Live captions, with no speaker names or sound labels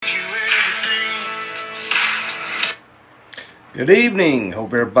Good evening.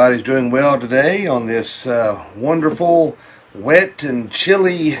 Hope everybody's doing well today on this wonderful, wet and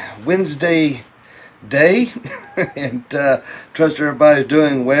chilly Wednesday day. and trust everybody's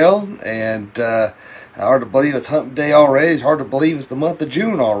doing well. And hard to believe it's hump day already. It's hard to believe it's the month of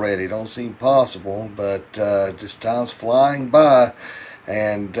June already. Don't seem possible, but just time's flying by.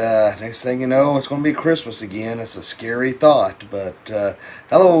 And next thing you know, it's going to be Christmas again. It's a scary thought. But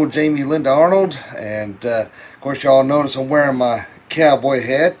hello, Jamie Linda Arnold. And of course, y'all notice I'm wearing my cowboy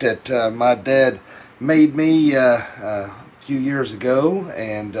hat that my dad made me a few years ago.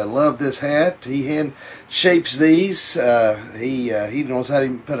 And love this hat. He hand shapes these. He knows how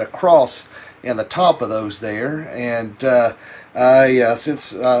to put a cross in the top of those there. And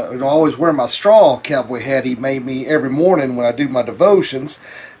since I always wear my straw cowboy hat he made me every morning when I do my devotions,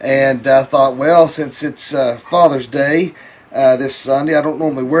 and I thought, well, since it's Father's Day this Sunday, I don't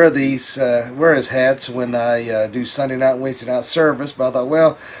normally wear his hats when I do Sunday night and Wednesday night service, but I thought,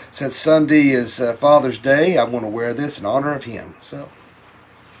 well, since Sunday is Father's Day, I want to wear this in honor of him. So,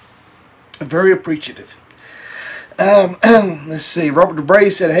 very appreciative. Let's see. Robert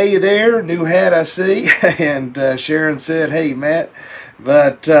DeBray said, "Hey there, new hat I see," and Sharon said, "Hey Matt."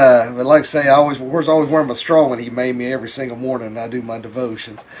 But like I say, I always wear my straw when he made me every single morning, and I do my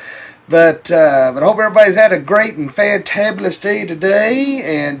devotions. But I hope everybody's had a great and fantabulous day today.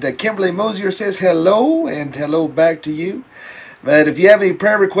 And Kimberly Mosier says hello, and hello back to you. But if you have any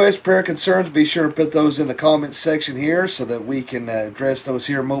prayer requests, prayer concerns, be sure to put those in the comments section here so that we can address those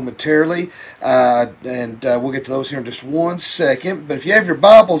here momentarily. And we'll get to those here in just one second. But if you have your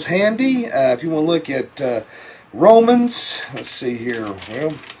Bibles handy, if you want to look at Romans, let's see here.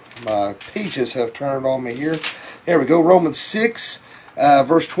 Well, my pages have turned on me here. There we go, Romans 6.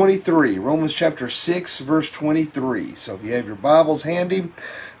 Verse 23, Romans chapter 6, verse 23. So if you have your Bibles handy,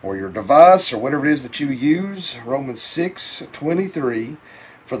 or your device, or whatever it is that you use, Romans 6:23,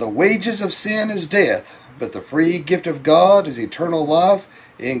 "For the wages of sin is death, but the free gift of God is eternal life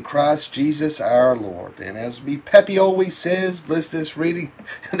in Christ Jesus our Lord." And as me Peppy always says, bless this reading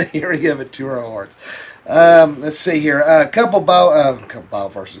and the hearing of it to our hearts. Let's see here. A couple Bible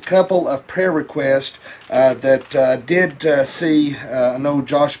verses, a couple of prayer requests that did see. I know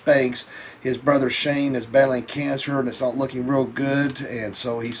Josh Banks, his brother Shane, is battling cancer and it's not looking real good. And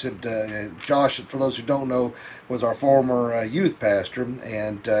so he said, Josh, for those who don't know, was our former youth pastor,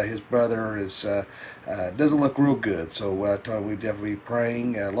 and his brother is doesn't look real good. So I thought we'd definitely be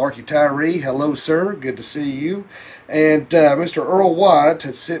praying. Larky Tyree, hello, sir. Good to see you. And Mr. Earl White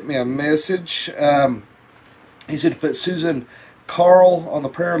had sent me a message. He said to put Susan Carl on the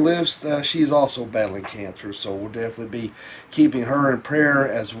prayer list. She is also battling cancer, so we'll definitely be keeping her in prayer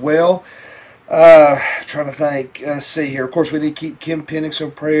as well. Trying to think. See here. Of course, we need to keep Kim Penix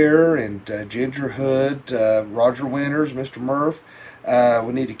in prayer, and Ginger Hood, Roger Winters, Mr. Murph.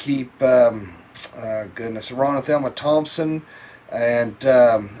 We need to keep, Ron and Thelma Thompson, and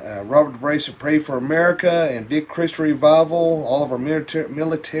Robert DeBrace, Pray for America, and Big Christian Revival. All of our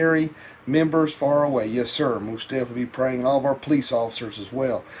military members far away. Yes, sir. Most definitely be praying, and all of our police officers as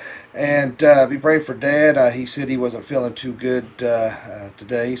well. And be praying for Dad. He said he wasn't feeling too good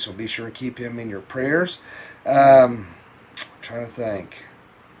today, so be sure to keep him in your prayers. Trying to think.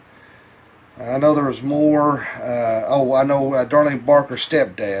 I know there was more. I know Darlene Barker's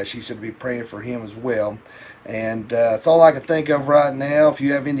stepdad. She said to be praying for him as well. And that's all I can think of right now. If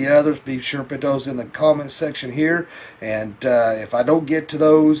you have any others, be sure to put those in the comment section here. And if I don't get to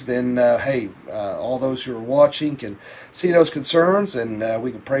those, then hey, all those who are watching can see those concerns, and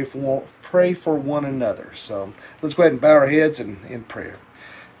we can pray for one another. So let's go ahead and bow our heads in prayer.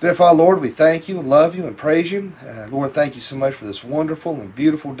 Dear Father, Lord, we thank you, love you, and praise you. Lord, thank you so much for this wonderful and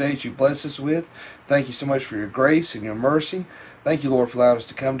beautiful day that you bless us with. Thank you so much for your grace and your mercy. Thank you, Lord, for allowing us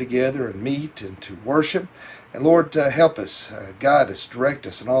to come together and meet and to worship. And Lord, help us, guide us, direct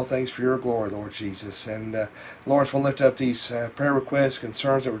us in all things for your glory, Lord Jesus. And Lord, I just want to lift up these prayer requests,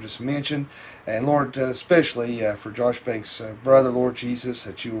 concerns that were just mentioned. And Lord, especially for Josh Banks' brother, Lord Jesus,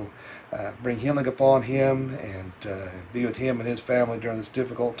 that you will bring healing upon him and be with him and his family during this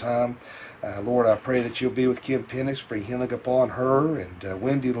difficult time. Lord, I pray that you'll be with Kim Penix, bring healing upon her, and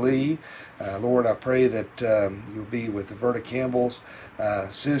Wendy Lee. Lord, I pray that you'll be with Verta Campbell's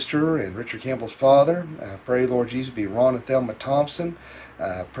sister and Richard Campbell's father. I pray, Lord Jesus, be Ron and Thelma Thompson.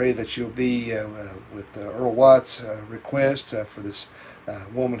 Pray that you'll be with Earl White's request for this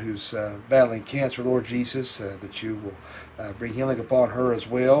woman who's battling cancer, Lord Jesus, that you will bring healing upon her as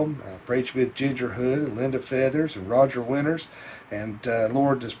well. Pray to be with Ginger Hood and Linda Feathers and Roger Winters. And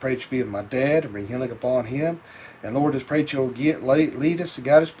Lord, just pray to be with my dad and bring healing upon him. And Lord, just pray that you'll lead us,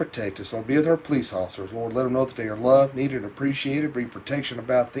 guide us, protect us. Lord, be with our police officers. Lord, let them know that they are loved, needed, and appreciated. Bring protection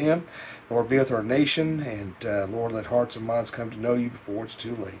about them. Lord, be with our nation. And Lord, let hearts and minds come to know you before it's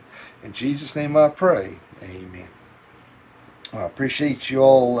too late. In Jesus' name I pray. Amen. I appreciate you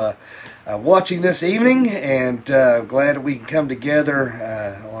all watching this evening, and glad that we can come together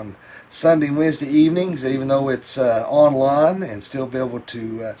on Sunday and Wednesday evenings, even though it's online, and still be able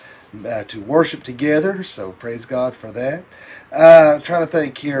to worship together. So praise God for that. Trying to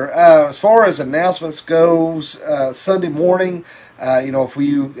think here. As far as announcements goes, Sunday morning,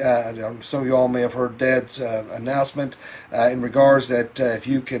 if some of you all may have heard Dad's announcement in regards that if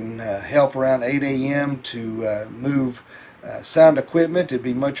you can help around 8 a.m. to move sound equipment, it'd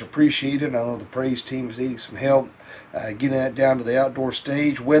be much appreciated. I know the praise team is needing some help getting that down to the outdoor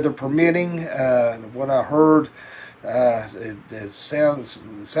stage, weather permitting. What I heard, it sounds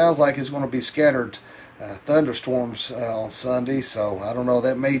like it's going to be scattered thunderstorms on Sunday, so I don't know,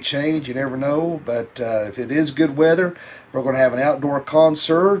 that may change, you never know, but if it is good weather, we're going to have an outdoor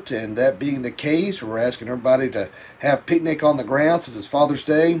concert, and that being the case, we're asking everybody to have a picnic on the ground since it's Father's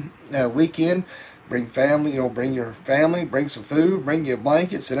Day weekend. Bring family, bring your family, bring some food, bring you a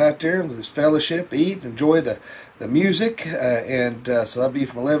blanket, sit out there, and just fellowship, eat, enjoy the music. So that'll be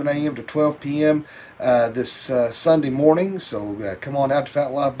from 11 a.m. to 12 p.m. This Sunday morning. So come on out to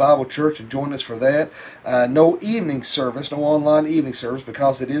Fountain Life Bible Church and join us for that. No evening service, no online evening service,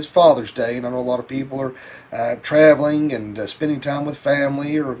 because it is Father's Day, and I know a lot of people are traveling and spending time with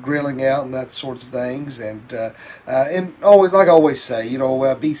family or grilling out and that sorts of things. And always, like I always say,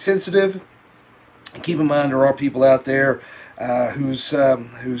 be sensitive. Keep in mind there are people out there whose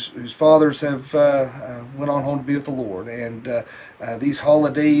fathers have went on home to be with the Lord, and these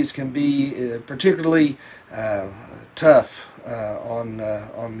holidays can be particularly tough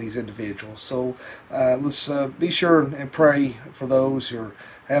on these individuals. So let's be sure and pray for those who are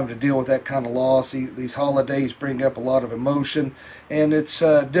having to deal with that kind of loss. These holidays bring up a lot of emotion, and it's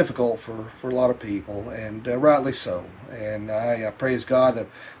difficult for a lot of people, and rightly so. And I praise God that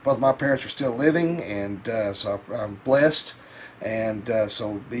both my parents are still living, and so I'm blessed. And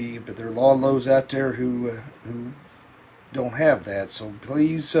but there are a lot of those out there who don't have that. So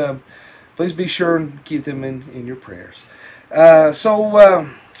please be sure and keep them in your prayers.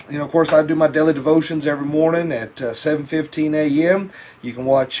 Of course, I do my daily devotions every morning at 7:15 a.m. You can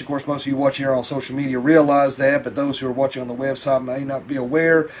watch, of course, most of you watching here on social media realize that, but those who are watching on the website may not be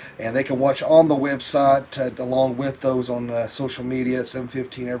aware, and they can watch on the website along with those on social media at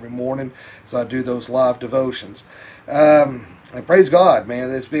 7:15 every morning. So I do those live devotions. And praise God, man.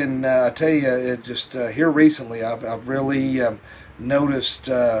 It's been, I tell you, here recently, I've really noticed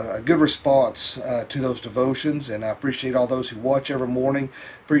a good response to those devotions, and I appreciate all those who watch every morning.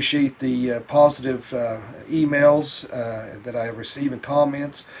 Appreciate the positive emails that I receive and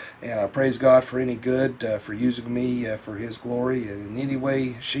comments, and I praise God for any good, for using me for His glory in any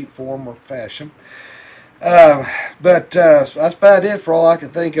way, shape, form, or fashion. But that's about it for all I can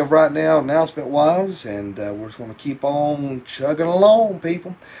think of right now, announcement-wise, and we're just going to keep on chugging along,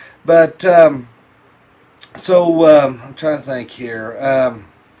 people. But I'm trying to think here.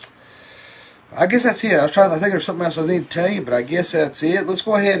 I guess that's it. I think there's something else I need to tell you, but I guess that's it. Let's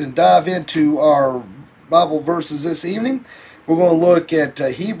go ahead and dive into our Bible verses this evening. We're going to look at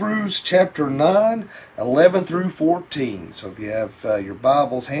Hebrews chapter 9, 11 through 14. So if you have your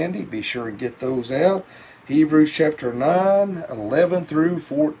Bibles handy, be sure and get those out. Hebrews chapter 9, 11 through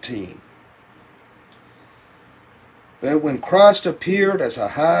 14. But when Christ appeared as a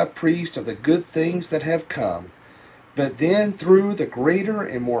high priest of the good things that have come, but then through the greater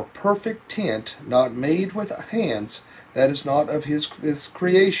and more perfect tent, not made with hands, that is not of his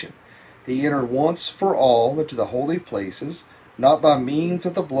creation, he entered once for all into the holy places, not by means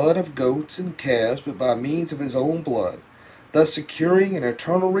of the blood of goats and calves, but by means of his own blood, thus securing an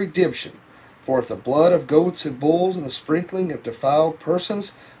eternal redemption. For if the blood of goats and bulls and the sprinkling of defiled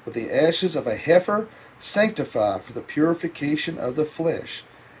persons with the ashes of a heifer sanctify for the purification of the flesh,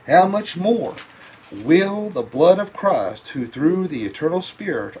 how much more will the blood of Christ, who through the eternal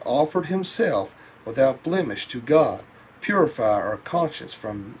Spirit offered himself without blemish to God, purify our conscience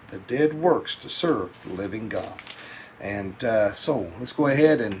from the dead works to serve the living God? And so let's go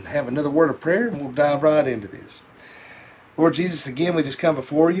ahead and have another word of prayer, and we'll dive right into this. Lord Jesus, again, we just come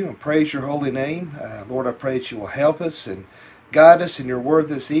before you and praise your holy name. Lord, I pray that you will help us and guide us in your word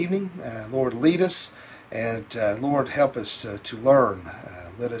this evening. Lord, lead us And Lord, help us to learn.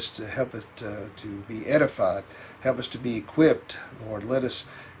 Let us to help us to be edified. Help us to be equipped. Lord, let us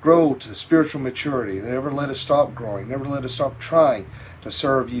grow to spiritual maturity. Never let us stop growing. Never let us stop trying to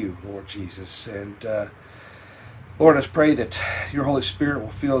serve you, Lord Jesus. And Lord, I pray that your Holy Spirit will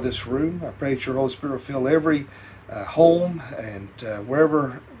fill this room. I pray that your Holy Spirit will fill every home and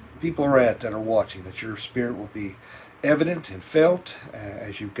wherever people are at that are watching, that your Spirit will be evident and felt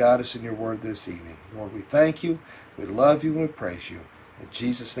as you guide us in your word this evening. Lord, we thank you, we love you, and we praise you. In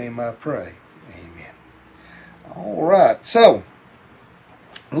Jesus' name I pray. Amen. All right, so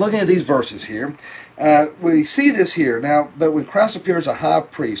looking at these verses here, we see this here. Now, but when Christ appears as a high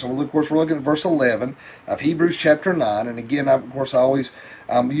priest, and of course we're looking at verse 11 of Hebrews chapter 9, and again,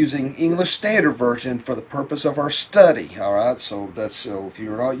 I'm using English Standard Version for the purpose of our study, all right? So if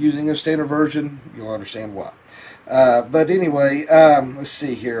you're not using a Standard Version, you'll understand why. But anyway, let's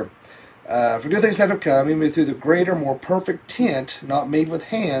see here. For good things that have come, even through the greater, more perfect tent, not made with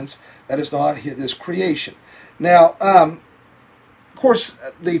hands, that is not this creation. Now, of course,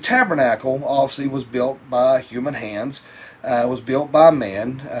 the tabernacle obviously was built by human hands. It was built by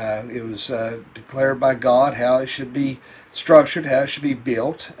man. It was declared by God how it should be structured, how it should be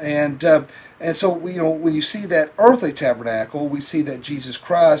built, and so when you see that earthly tabernacle, we see that Jesus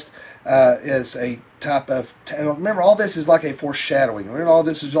Christ is a type of. Remember, all this is like a foreshadowing. Remember, all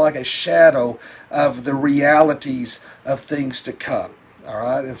this is like a shadow of the realities of things to come. All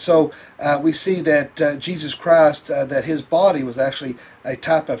right, and so we see that Jesus Christ, that his body was actually a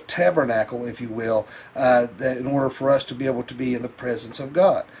type of tabernacle, if you will, that in order for us to be able to be in the presence of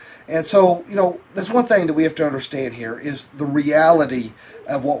God. And so, that's one thing that we have to understand here is the reality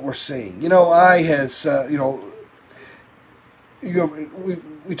of what we're seeing. We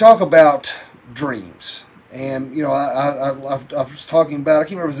talk about dreams, and I was talking about, I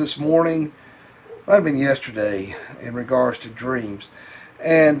can't remember if it was this morning, it might have been yesterday, in regards to dreams.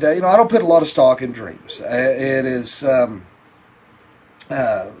 And, I don't put a lot of stock in dreams. It is, according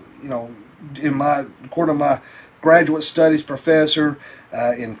to my graduate studies professor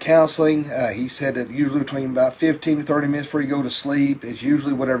in counseling, he said that usually between about 15 to 30 minutes before you go to sleep, it's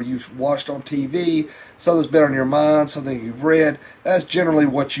usually whatever you've watched on TV, something that's been on your mind, something you've read. That's generally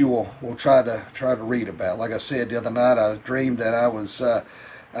what you will try to read about. Like I said the other night, I dreamed that I was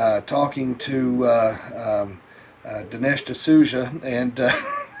talking to Dinesh D'Souza, and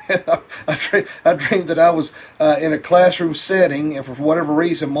I dreamed that I was in a classroom setting, and for whatever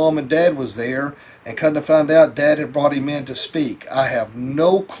reason, Mom and Dad was there, and come to find out, Dad had brought him in to speak. I have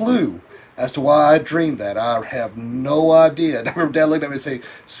no clue as to why I dreamed that. I have no idea. And I remember Dad looked at me and said,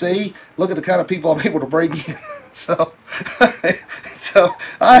 "See, look at the kind of people I'm able to bring in." so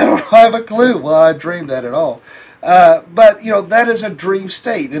I don't have a clue why I dreamed that at all. But that is a dream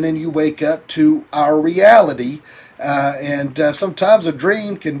state, and then you wake up to our reality. And sometimes a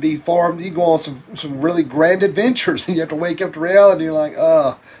dream can be formed. You go on some really grand adventures, and you have to wake up to reality. And you're like,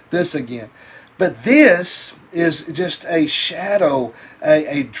 oh, this again. But this is just a shadow,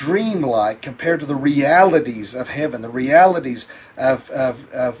 a dream-like compared to the realities of heaven, the realities of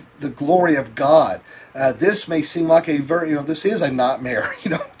the glory of God. This may seem like this is a nightmare.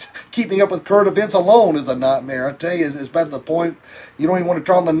 Keeping up with current events alone is a nightmare. I tell you, it's about to the point you don't even want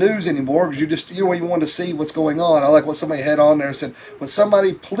to turn on the news anymore because you don't even want to see what's going on. I like what somebody had on there and said, "Would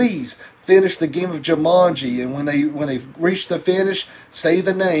somebody please finish the game of Jumanji, and when they reach the finish, say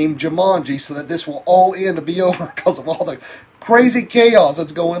the name Jumanji, so that this will all end and be over because of all the crazy chaos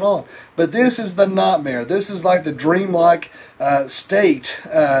that's going on." But this is the nightmare. This is like the dreamlike state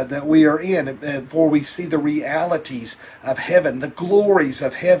that we are in before we see the realities of heaven, the glories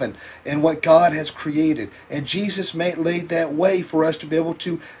of heaven, and what God has created. And Jesus laid that way for us to be able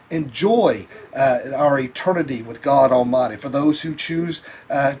to enjoy our eternity with God Almighty. For those who choose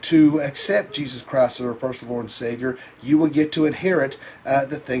to accept Jesus Christ as our personal Lord and Savior, you will get to inherit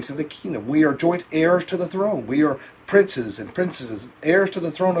the things of the kingdom. We are joint heirs to the throne. We are princes and princesses, heirs to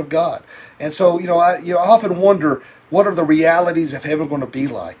the throne of God. And so, I often wonder, what are the realities of heaven going to be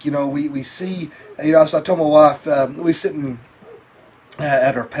like? We see, so I told my wife, we sitting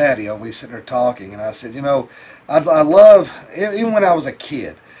at our patio, we sitting there talking, and I said, I love, even when I was a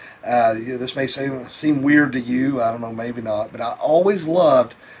kid, this may seem weird to you, I don't know, maybe not, but I always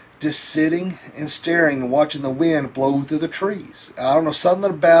loved just sitting and staring and watching the wind blow through the trees. I don't know, something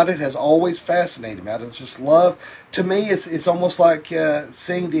about it has always fascinated me. It's just love. To me, it's almost like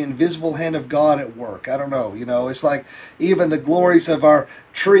seeing the invisible hand of God at work. I don't know, it's like even the glories of our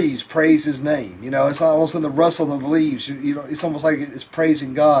trees praise His name. It's almost in the rustle of the leaves. It's almost like it's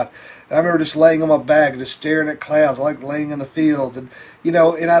praising God. And I remember just laying on my back and just staring at clouds. I like laying in the fields, and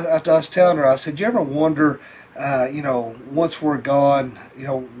and I was telling her, I said, "You ever wonder?" Once we're gone,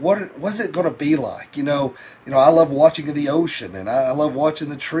 what's it going to be like? I love watching the ocean, and I love watching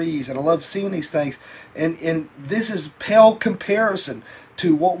the trees, and I love seeing these things. And this is pale comparison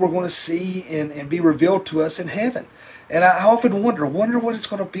to what we're going to see and be revealed to us in heaven. And I often wonder what it's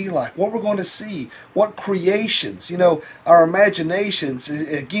going to be like, what we're going to see, what creations. Our imaginations,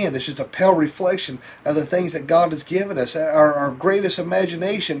 again, it's just a pale reflection of the things that God has given us. Our greatest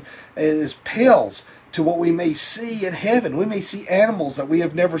imagination is pales to what we may see in heaven. We may see animals that we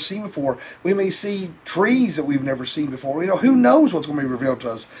have never seen before. We may see trees that we've never seen before. Who knows what's going to be revealed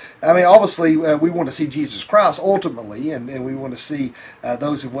to us? I mean, obviously, we want to see Jesus Christ ultimately, and we want to see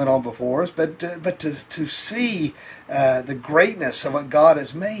those who went on before us. But to see the greatness of what God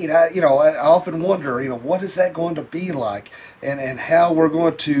has made, I often wonder, what is that going to be like, and how we're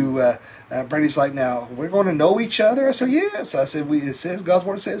going to. Brady's like, now, we're going to know each other? I said, yes. I said, it says, God's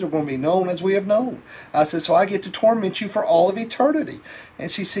Word says we're going to be known as we have known. I said, so I get to torment you for all of eternity. And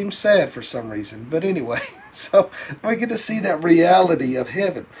she seems sad for some reason. But anyway, so we get to see that reality of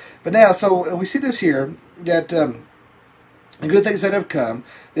heaven. But now, so we see this here, that the good things that have come,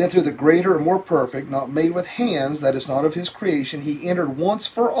 then through the greater and more perfect, not made with hands, that is not of His creation, He entered once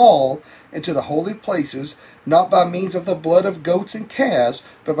for all into the holy places, not by means of the blood of goats and calves,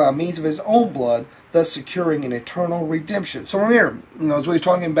 but by means of His own blood, thus securing an eternal redemption. So remember, as we were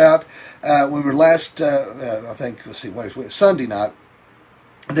talking about when we were last, I think, Sunday night,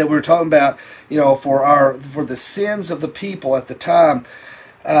 that we were talking about, for the sins of the people at the time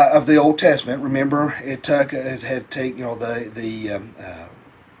of the Old Testament. Remember, it had to take, the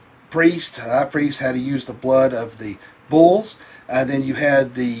high priest had to use the blood of the bulls. Then you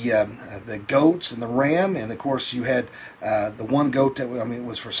had the goats and the ram, and of course you had the one goat that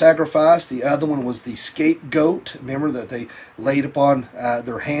was for sacrifice. The other one was the scapegoat. Remember that they laid upon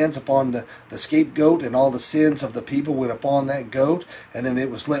their hands upon the scapegoat, and all the sins of the people went upon that goat, and then it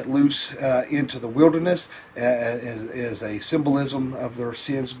was let loose into the wilderness as a symbolism of their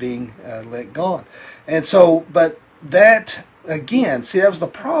sins being let gone. And so, but that again, see, that was the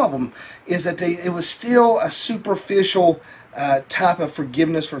problem, is that it was still a superficial type of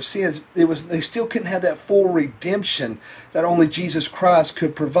forgiveness for sins. They still couldn't have that full redemption that only Jesus Christ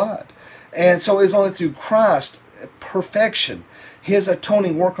could provide. And so it's only through Christ, perfection, His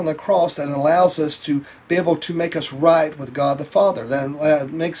atoning work on the cross, that allows us to be able to make us right with God the Father. That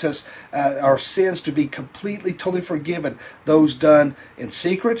makes us, our sins to be completely, totally forgiven. Those done in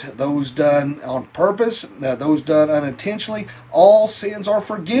secret, those done on purpose, those done unintentionally, all sins are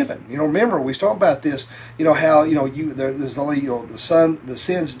forgiven. Remember, we talked about this, how, there's only, the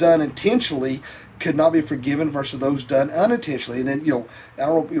sins done intentionally could not be forgiven versus those done unintentionally. And then, I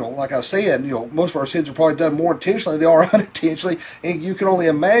don't know, like I was saying, most of our sins are probably done more intentionally than they are unintentionally. And you can only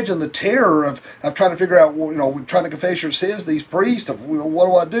imagine the terror of trying to figure out, trying to confess your sins, these priests, of, what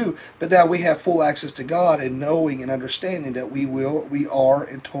do I do? But now we have full access to God, and knowing and understanding that we are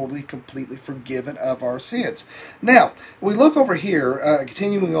and totally, completely forgiven of our sins. Now, we look over here,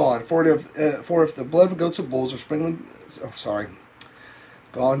 continuing on, for if the blood of goats and bulls are sprinkling,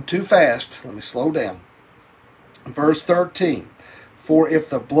 gone too fast. Let me slow down. Verse 13. For if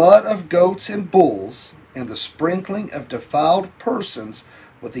the blood of goats and bulls and the sprinkling of defiled persons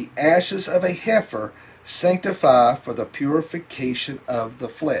with the ashes of a heifer sanctify for the purification of the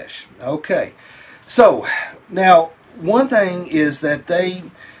flesh. Okay. So, now, one thing is that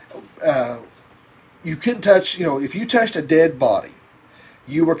you couldn't touch, if you touched a dead body,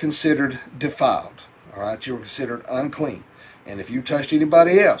 you were considered defiled. All right? You were considered unclean. And if you touched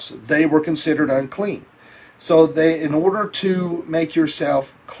anybody else, they were considered unclean. So in order to make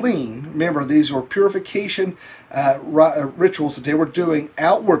yourself clean, remember, these were purification rituals that they were doing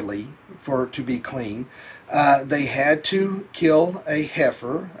outwardly to be clean. They had to kill a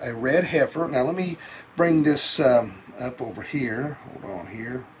heifer, a red heifer. Now let me bring this up over here. Hold on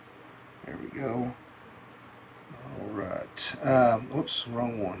here. There we go. All right. Oops,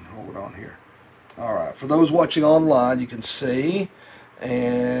 wrong one. Hold on here. All right, for those watching online, you can see,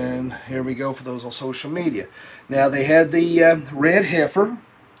 and here we go for those on social media. Now, they had the red heifer,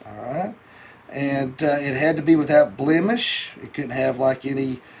 all right, and it had to be without blemish. It couldn't have like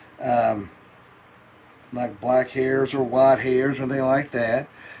any like black hairs or white hairs or anything like that.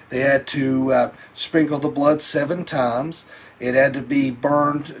 They had to sprinkle the blood 7 times. It had to be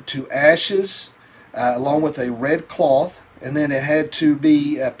burned to ashes along with a red cloth, and then it had to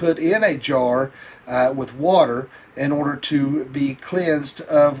be put in a jar with water in order to be cleansed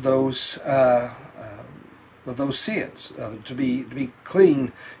of those sins, to be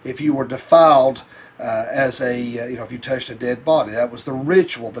clean if you were defiled as a if you touched a dead body. That was the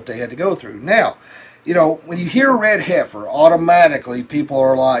ritual that they had to go through. Now, when you hear red heifer, automatically people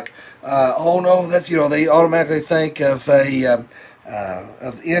are like, oh no, that's they automatically think of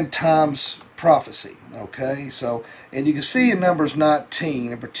of end times prophecy. Okay, so and you can see in Numbers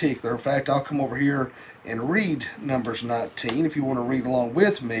 19 in particular. In fact, I'll come over here and read Numbers 19 if you want to read along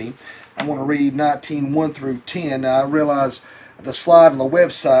with me. I want to read 19, 1 through 10. Now, I realize the slide on the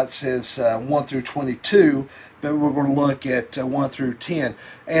website says 1 through 22, but we're going to look at 1 through 10.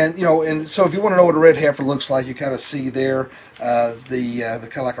 And, and so if you want to know what a red heifer looks like, you kind of see there the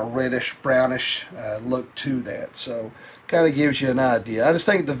kind of like a reddish, brownish look to that. So kind of gives you an idea. I just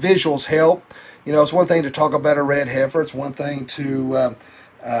think the visuals help. It's one thing to talk about a red heifer. It's one thing to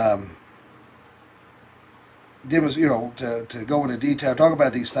to go into detail, talk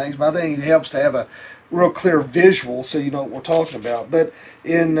about these things, but I think it helps to have a real clear visual so you know what we're talking about. But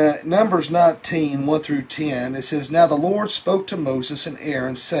in Numbers 19, 1 through 10, it says, Now the Lord spoke to Moses and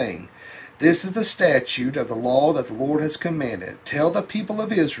Aaron, saying, This is the statute of the law that the Lord has commanded. Tell the people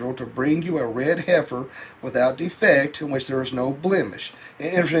of Israel to bring you a red heifer without defect, in which there is no blemish. And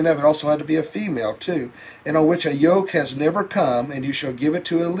interestingly enough, it also had to be a female too, and on which a yoke has never come, and you shall give it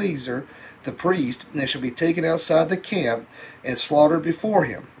to Eleazar the priest, and it shall be taken outside the camp and slaughtered before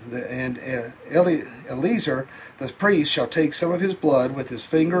him. Eleazar the priest shall take some of his blood with his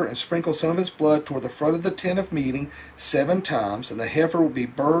finger and sprinkle some of his blood toward the front of the tent of meeting 7 times, and the heifer will be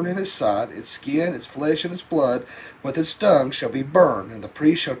burned in his sight. Its skin, its flesh, and its blood with its dung shall be burned. And the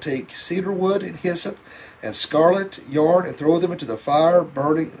priest shall take cedar wood and hyssop and scarlet yarn and throw them into the fire,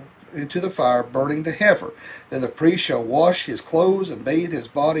 burning the heifer. Then the priest shall wash his clothes and bathe his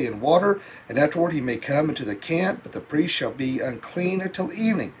body in water, and afterward he may come into the camp, but the priest shall be unclean until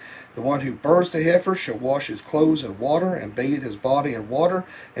evening. The one who burns the heifer shall wash his clothes in water and bathe his body in water,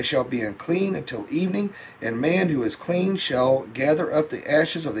 and shall be unclean until evening. And man who is clean shall gather up the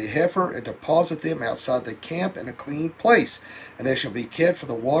ashes of the heifer and deposit them outside the camp in a clean place. And they shall be kept for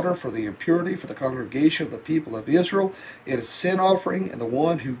the water, for the impurity, for the congregation of the people of Israel. It is a sin offering, and the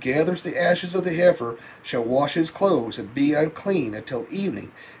one who gathers the ashes of the heifer shall wash his clothes and be unclean until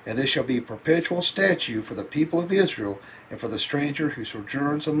evening. And this shall be a perpetual statute for the people of Israel and for the stranger who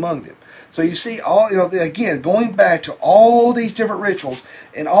sojourns among them. So you see, again, going back to all these different rituals,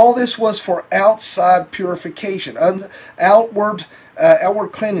 and all this was for outside purification, outward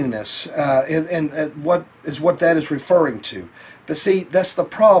cleanliness, and what that is referring to. But see, that's the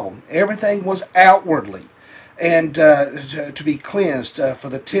problem. Everything was outwardly and to be cleansed for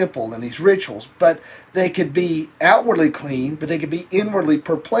the temple and these rituals. But they could be outwardly clean, but they could be inwardly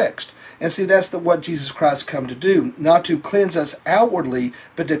perplexed. And see, that's what Jesus Christ come to do. Not to cleanse us outwardly,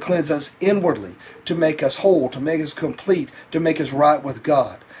 but to cleanse us inwardly, to make us whole, to make us complete, to make us right with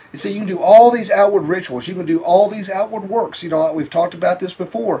God. You see, you can do all these outward rituals. You can do all these outward works. We've talked about this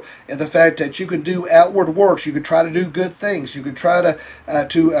before, and the fact that you can do outward works. You can try to do good things. You can try to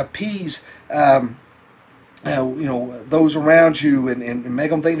appease those around you and make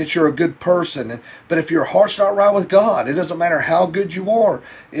them think that you're a good person. But if your heart's not right with God, it doesn't matter how good you are,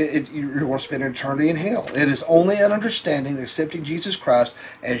 you're going to spend eternity in hell. It is only an understanding, accepting Jesus Christ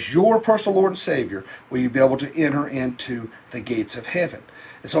as your personal Lord and Savior, will you be able to enter into the gates of heaven.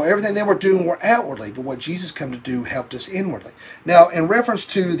 And so everything they were doing were outwardly, but what Jesus come to do helped us inwardly. Now, in reference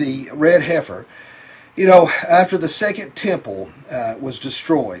to the red heifer, after the second temple was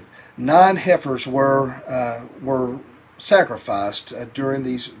destroyed, 9 heifers were sacrificed during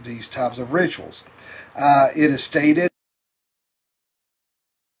these types of rituals. It is stated.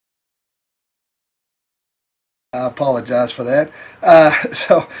 I apologize for that.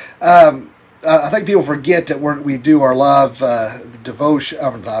 I think people forget that we do our live devotion,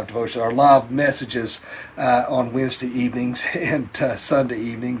 our live messages on Wednesday evenings and Sunday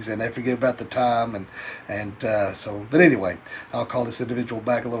evenings, and they forget about the time, so. But anyway, I'll call this individual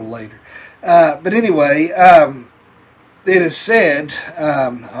back a little later. But anyway, it is said.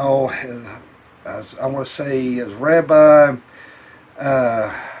 As I want to say, as Rabbi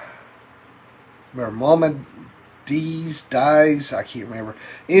Dies, I can't remember.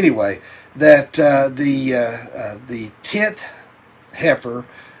 Anyway, that the 10th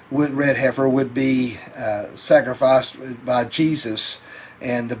red heifer would be sacrificed by Jesus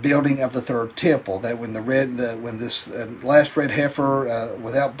and the building of the third temple. That when when this last red heifer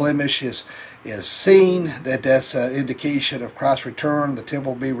without blemish is seen, that's an indication of Christ's return. The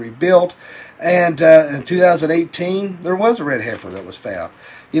temple will be rebuilt, and in 2018 there was a red heifer that was found.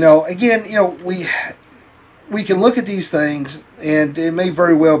 Again, we can look at these things, and it may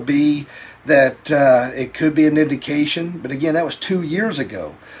very well be that it could be an indication. But again, that was 2 years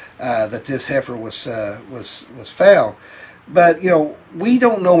ago that this heifer was found. But we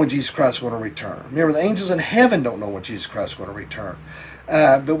don't know when Jesus Christ is going to return. Remember, the angels in heaven don't know when Jesus Christ is going to return.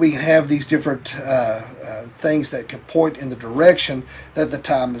 But we can have these different things that could point in the direction that the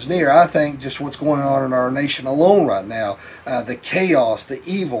time is near. I think just what's going on in our nation alone right now, the chaos, the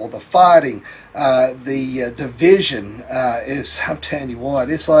evil, the fighting, the division is, I'm telling you what,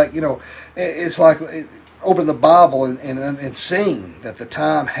 it's like, it's like open the Bible and seeing that the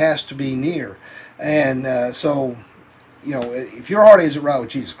time has to be near. And so, if your heart isn't right with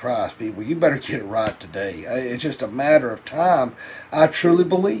Jesus Christ, people, you better get it right today. It's just a matter of time, I truly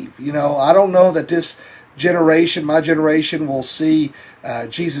believe. I don't know that this generation, my generation, will see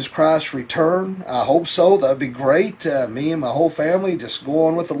Jesus Christ return. I hope so. That'd be great. Me and my whole family just go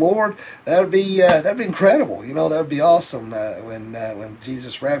on with the Lord. That'd be incredible. That'd be awesome when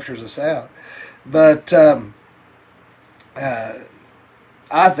Jesus raptures us out. But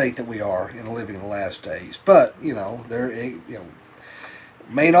I think that we are living in the last days, but there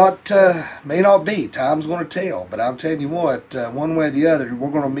may not be. Time's going to tell. But I'm telling you what, one way or the other,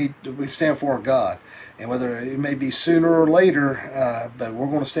 we're going to meet. We stand for God, and whether it may be sooner or later, but we're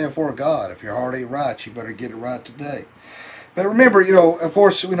going to stand for God. If your heart ain't right, you better get it right today. But remember, of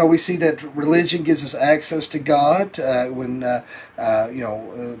course, we see that religion gives us access to God. When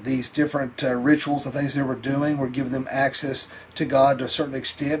these different rituals and things that we're doing, we're giving them access to God to a certain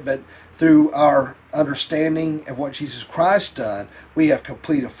extent. But through our understanding of what Jesus Christ done, we have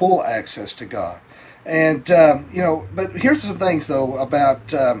complete and full access to God. And but here's some things though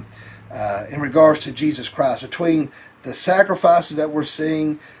about in regards to Jesus Christ, between the sacrifices that we're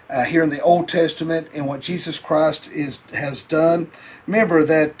seeing here in the Old Testament and what Jesus Christ has done. Remember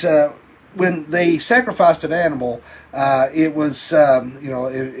that when they sacrificed an animal, it was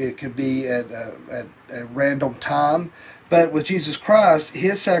it could be at a random time. But with Jesus Christ,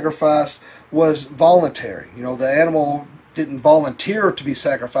 his sacrifice was voluntary. The animal didn't volunteer to be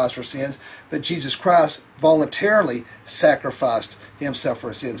sacrificed for sins, but Jesus Christ voluntarily sacrificed himself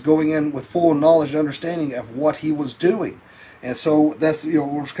for sins, going in with full knowledge and understanding of what he was doing. And so that's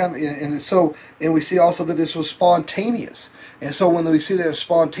we're kind of, and we see also that this was spontaneous. And so when we see that it was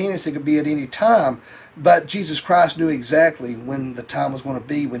spontaneous, it could be at any time. But Jesus Christ knew exactly when the time was going to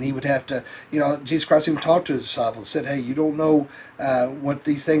be, when he would have to, Jesus Christ even talked to his disciples and said, hey, you don't know what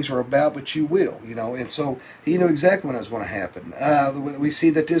these things are about, but you will, And so he knew exactly when it was going to happen. We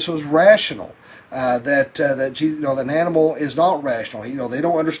see that this was rational. That Jesus, an animal is not rational. They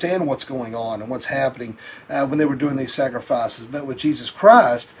don't understand what's going on and what's happening when they were doing these sacrifices. But with Jesus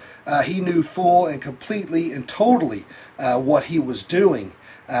Christ, he knew full and completely and totally what he was doing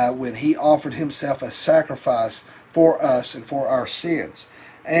when he offered himself as sacrifice for us and for our sins.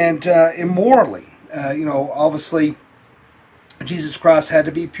 And immorally, obviously, Jesus Christ had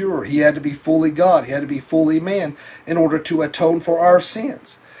to be pure. He had to be fully God. He had to be fully man in order to atone for our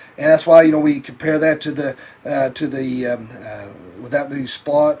sins. And that's why we compare that to the without any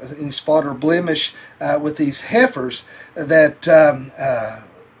spot or blemish with these heifers, that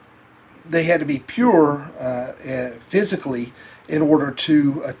they had to be pure physically in order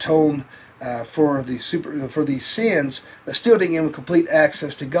to atone for these sins that still didn't give him complete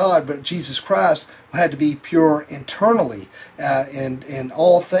access to God. But Jesus Christ had to be pure internally in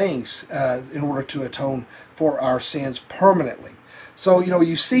all things in order to atone for our sins permanently. So,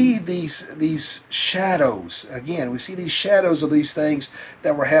 you see these shadows. Again, we see these shadows of these things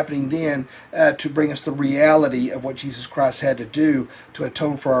that were happening then to bring us the reality of what Jesus Christ had to do to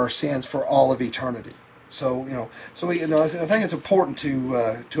atone for our sins for all of eternity. So, I think it's important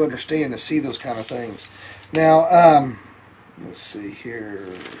to understand and see those kind of things. Now, let's see here.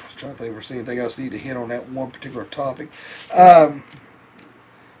 I'm trying to think if there's anything else I need to hit on that one particular topic.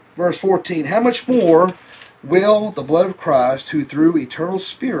 Verse 14, how much more will the blood of Christ, who through eternal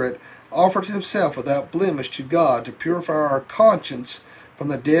Spirit offered himself without blemish to God to purify our conscience from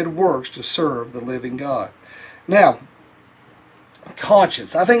the dead works to serve the living God. Now,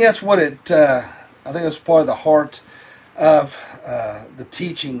 conscience. I think that's what I think that's part of the heart of the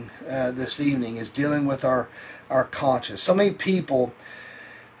teaching this evening, is dealing with our conscience. So many people,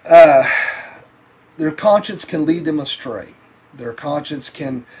 their conscience can lead them astray. Their conscience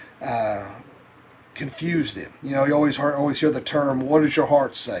can confuse them. You know, you always hear the term, what does your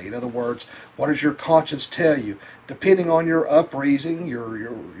heart say? In other words, what does your conscience tell you? Depending on your upraising, your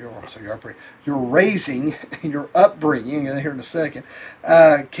raising, your upbringing, and here in a second,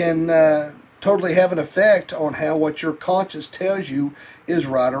 can totally have an effect on what your conscience tells you is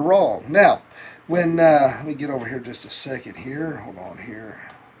right or wrong. Now, when let me get over here just a second here. Hold on here.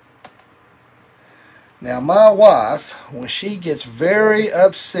 Now, my wife, when she gets very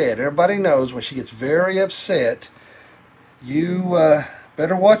upset, everybody knows when she gets very upset, you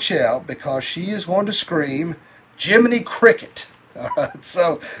better watch out, because she is going to scream, "Jiminy Cricket!" All right,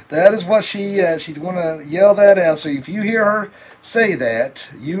 so that is what she's going to yell that out. So if you hear her say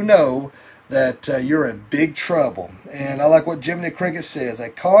that, you know that you're in big trouble. And I like what Jiminy Cricket says: a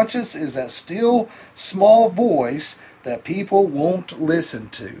conscience is that still small voice that people won't listen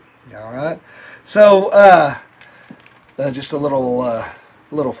to. All right. So, just a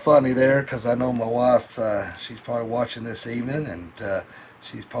little funny there, because I know my wife, she's probably watching this evening, and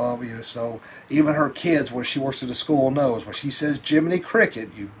she's probably, so even her kids, when she works at the school, knows when she says Jiminy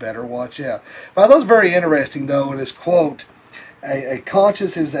Cricket, you better watch out. But that was very interesting, though, in this quote. A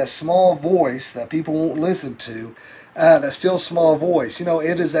conscience is that small voice that people won't listen to, that still small voice.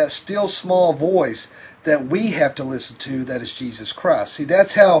 It is that still small voice that we have to listen to, that is Jesus Christ. See,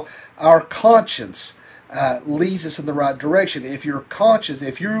 that's how our conscience leads us in the right direction. If your conscience,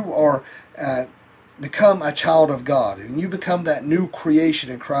 if you are become a child of God, and you become that new creation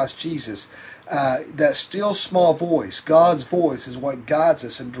in Christ Jesus, that still small voice, God's voice, is what guides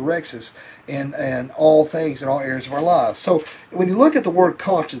us and directs us in all things, in all areas of our lives. So when you look at the word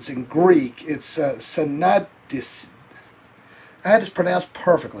conscience in Greek, it's synadis. I had this pronounced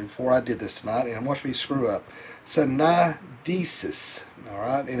perfectly before I did this tonight, and watch me screw up. Synadesis, all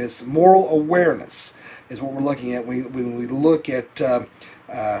right, and it's moral awareness is what we're looking at when we look at the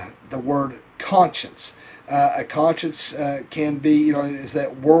word conscience. A conscience can be, is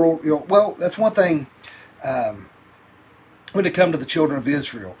that world, well, that's one thing when it comes to the children of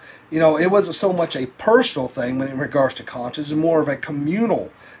Israel. It wasn't so much a personal thing when in regards to conscience, and more of a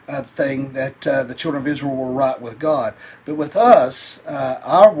communal thing that the children of Israel were right with God. But with us,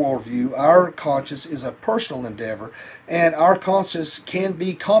 our worldview, our conscience is a personal endeavor, and our conscience can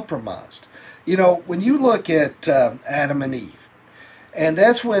be compromised. When you look at Adam and Eve, and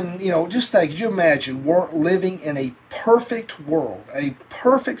that's when, just think, could you imagine we're living in a perfect world, a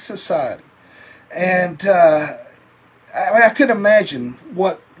perfect society, and I could imagine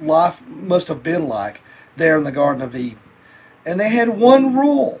what life must have been like there in the Garden of Eden. And they had one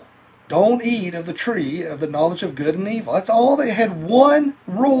rule: don't eat of the tree of the knowledge of good and evil. That's all. They had one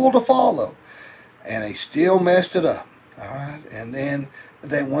rule to follow, and they still messed it up. All right, and then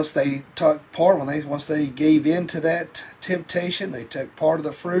once they took part, once they gave in to that temptation, they took part of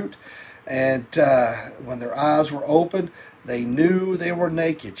the fruit, and when their eyes were opened, they knew they were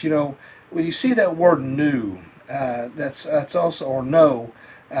naked. When you see that word "knew," that's also, or know.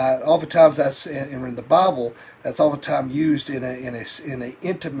 Oftentimes that's in the Bible. That's oftentimes used in a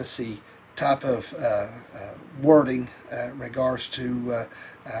intimacy type of wording in regards to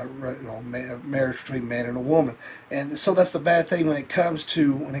marriage between man and a woman. And so that's the bad thing when it comes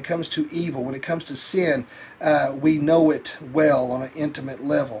to evil, when it comes to sin. We know it well on an intimate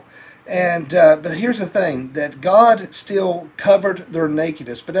level. And but here's the thing, that God still covered their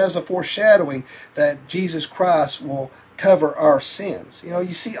nakedness, but as a foreshadowing that Jesus Christ will cover our sins.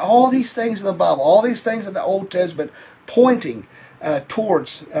 You see all these things in the Bible, all these things in the Old Testament pointing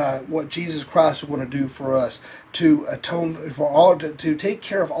towards what Jesus Christ is going to do for us, to atone for all, to take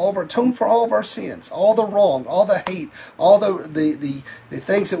care of all of our, atone for all of our sins, all the wrong, all the hate, all the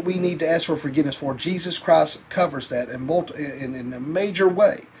things that we need to ask for forgiveness for. Jesus Christ covers that in a major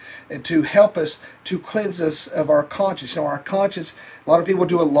way, and to help us, to cleanse us of our conscience. Our conscience, a lot of people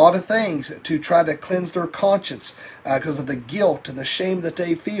do a lot of things to try to cleanse their conscience because of the guilt and the shame that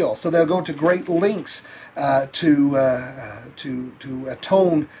they feel. So they'll go to great lengths to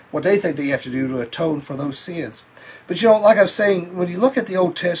atone what they think they have to do to atone for those sins. But like I was saying, when you look at the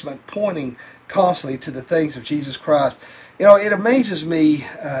Old Testament pointing constantly to the things of Jesus Christ, it amazes me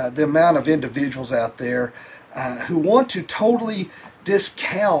the amount of individuals out there who want to totally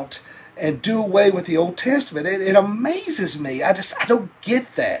discount and do away with the Old Testament. It amazes me. I don't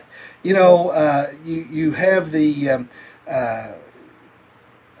get that. You have the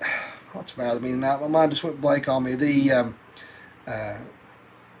what's the matter with me now? My mind just went blank on me. The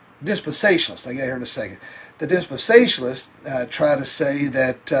dispensationalists. I get here in a second. the dispensationalists try to say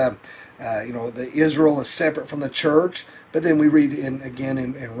that the Israel is separate from the church. But then we read again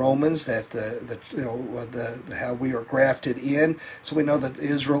in Romans that the how we are grafted in, so we know that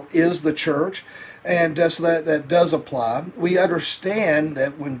Israel is the church, and so that does apply. We understand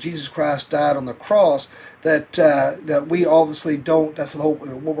that when Jesus Christ died on the cross, that we obviously don't. That's the whole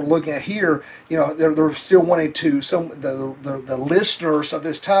what we're looking at here. They're still wanting to the listeners of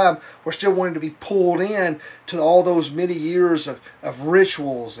this time were still wanting to be pulled in to all those many years of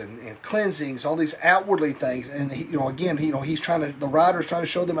rituals and cleansings, all these outwardly things. And the writer's trying to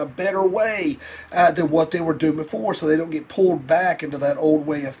show them a better way than what they were doing before, so they don't get pulled back into that old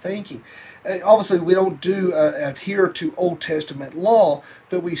way of thinking. And obviously, we don't adhere to Old Testament law,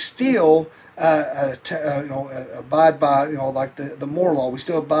 but we still abide by, like the moral law. We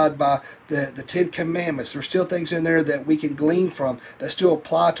still abide by the Ten Commandments. There's still things in there that we can glean from that still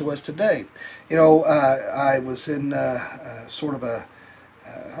apply to us today. I was in sort of I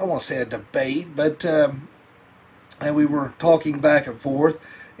don't want to say a debate, but and we were talking back and forth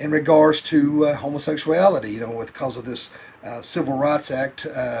in regards to homosexuality, because of this Civil Rights Act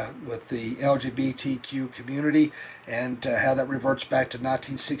with the LGBTQ community, and how that reverts back to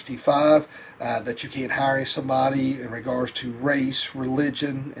 1965, that you can't hire somebody in regards to race,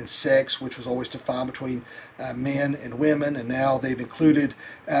 religion, and sex, which was always defined between men and women, and now they've included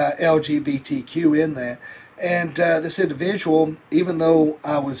LGBTQ in that. And this individual, even though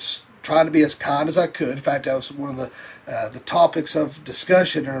I was trying to be as kind as I could. In fact, that was one of the topics of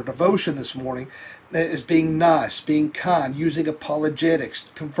discussion in our devotion this morning, is being nice, being kind, using apologetics,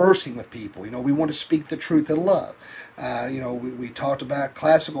 conversing with people. We want to speak the truth in love. We talked about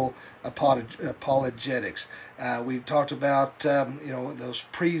classical apologetics. We talked about those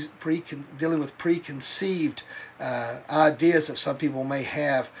dealing with preconceived ideas that some people may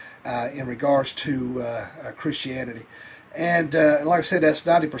have in regards to Christianity. And like I said, that's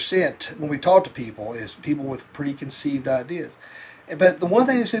 90% when we talk to people, is people with preconceived ideas. But the one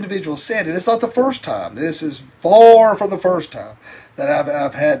thing this individual said, and it's not the first time, this is far from the first time that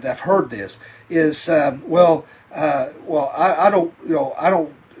I've heard this, is I don't.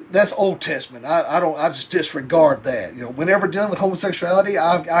 That's Old Testament. I just disregard that. Whenever dealing with homosexuality,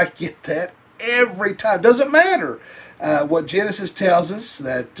 I get that every time. Doesn't matter. What Genesis tells us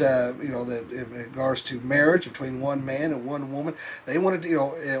that that in regards to marriage between one man and one woman, they wanted to,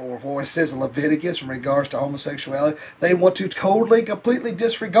 or what it says in Leviticus in regards to homosexuality, they want to totally, completely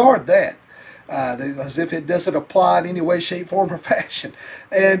disregard that, as if it doesn't apply in any way, shape, form, or fashion.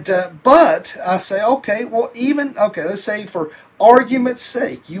 And but I say, let's say for argument's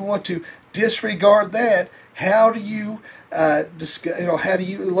sake, you want to disregard that. How do you? How do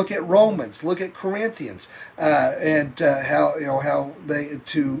you look at Romans, look at Corinthians, and how they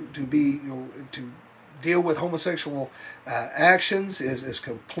to deal with homosexual actions is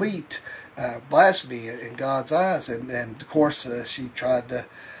complete blasphemy in God's eyes, and of course she tried to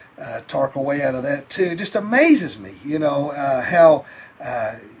talk her way out of that too. It just amazes me, how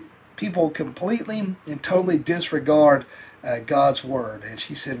people completely and totally disregard God's word. And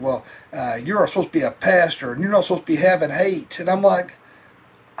she said, well, you're supposed to be a pastor and you're not supposed to be having hate. And I'm like,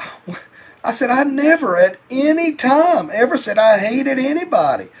 I said, I never at any time ever said I hated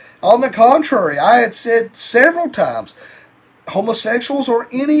anybody. On the contrary, I had said several times, homosexuals or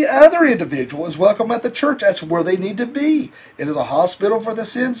any other individual is welcome at the church. That's where they need to be. It is a hospital for the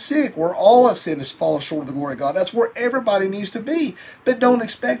sin sick, where all have sinned and fallen short of the glory of God. That's where everybody needs to be. But don't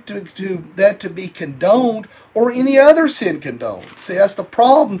expect that to be condoned or any other sin condoned. See, that's the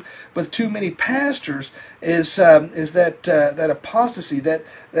problem with too many pastors is that apostasy, that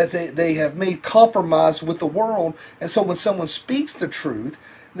they have made compromise with the world. And so when someone speaks the truth,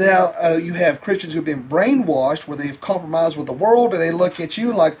 now, you have Christians who've been brainwashed where they've compromised with the world, and they look at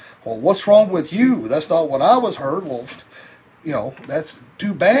you like, well, what's wrong with you? That's not what I was heard. Well, that's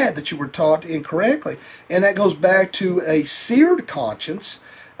too bad that you were taught incorrectly. And that goes back to a seared conscience,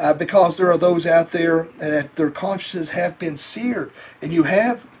 because there are those out there that their consciences have been seared. And you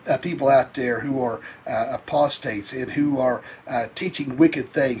have people out there who are apostates and who are teaching wicked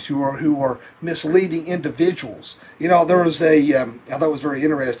things, who are misleading individuals. There was I thought it was very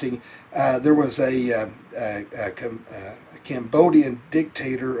interesting. There was a Cambodian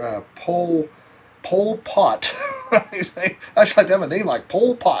dictator, Pol Pot. I should like to have a name like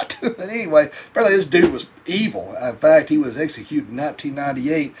Pol Pot. But anyway, apparently this dude was evil. In fact, he was executed in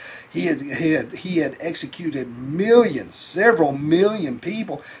 1998. He had executed millions, several million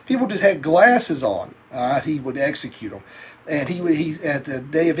people. People just had glasses on. All right, he would execute them, and he at the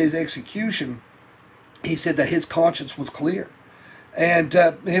day of his execution, he said that his conscience was clear. And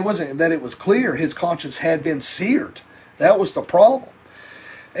it wasn't that it was clear. His conscience had been seared. That was the problem.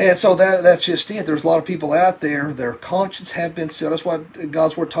 And so that's just it. There's a lot of people out there, their conscience have been sealed. That's what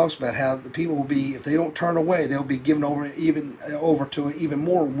God's Word talks about, how the people will be, if they don't turn away, they'll be given over to an even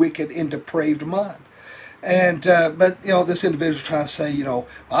more wicked and depraved mind. And but this individual trying to say,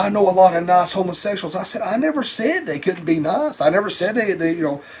 I know a lot of nice homosexuals. I said, I never said they couldn't be nice. I never said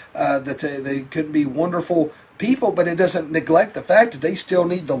that they couldn't be wonderful people, but it doesn't neglect the fact that they still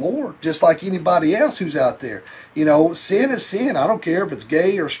need the Lord, just like anybody else who's out there. Sin is sin. I don't care if it's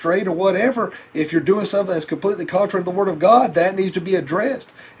gay or straight or whatever. If you're doing something that's completely contrary to the Word of God, that needs to be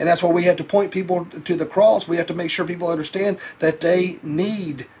addressed. And that's why we have to point people to the cross. We have to make sure people understand that they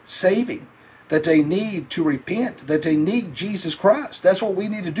need saving, that they need to repent, that they need Jesus Christ. That's what we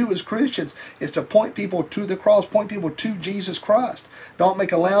need to do as Christians, is to point people to the cross, point people to Jesus Christ. Don't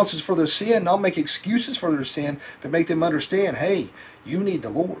make allowances for their sin, don't make excuses for their sin, but make them understand, hey, you need the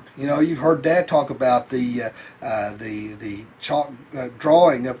Lord. You've heard Dad talk about the chalk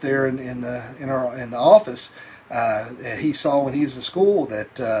drawing up there in the office. He saw when he was in school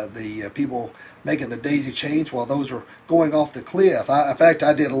that the people making the daisy chains while those are going off the cliff. In fact,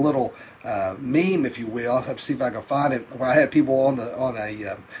 I did a little meme, if you will. I'll have to see if I can find it, where I had people on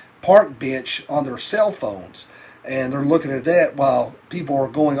a park bench on their cell phones, and they're looking at that while people are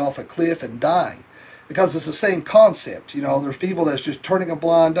going off a cliff and dying. Because it's the same concept. There's people that's just turning a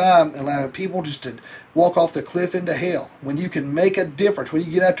blind eye and allowing people just to walk off the cliff into hell. When you can make a difference, when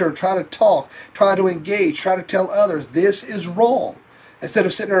you get out there and try to talk, try to engage, try to tell others this is wrong, instead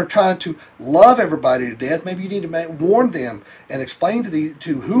of sitting there trying to love everybody to death, maybe you need to warn them and explain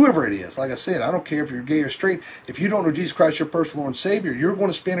to whoever it is. Like I said, I don't care if you're gay or straight. If you don't know Jesus Christ, your personal Lord and Savior, you're going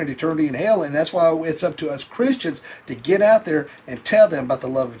to spend an eternity in hell. And that's why it's up to us Christians to get out there and tell them about the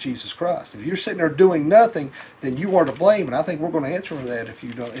love of Jesus Christ. If you're sitting there doing nothing, then you are to blame. And I think we're going to answer for that if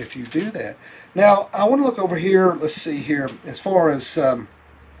you do that. Now, I want to look over here. Let's see here. As far as, let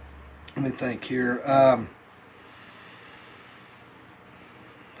me think here.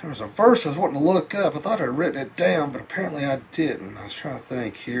 There was a verse I was wanting to look up. I thought I'd written it down, but apparently I didn't. I was trying to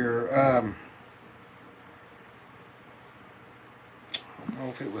think here. I don't know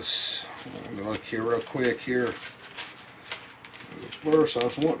if it was... Let me look here real quick here. The verse I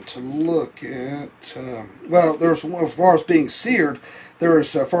was wanting to look at... well, there's one, as far as being seared, there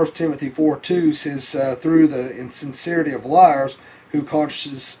is 1 Timothy 4:2 says, through the insincerity of liars,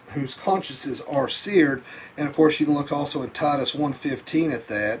 whose consciences are seared. And of course you can look also in Titus 1:15 at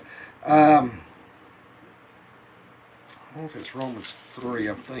that. I don't know if it's Romans 3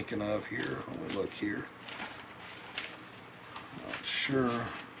 I'm thinking of here. Let me look here. Not sure.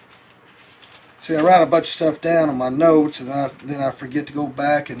 See, I write a bunch of stuff down on my notes, and then I forget to go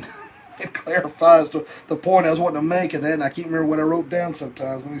back and it clarifies the point I was wanting to make, and then I can't remember what I wrote down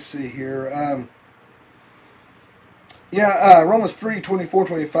sometimes. Let me see here. Romans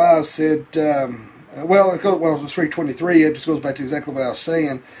 3:24-25 said, it was 3:23. It just goes back to exactly what I was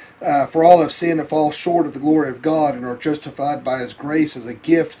saying. For all have sinned and fall short of the glory of God, and are justified by His grace as a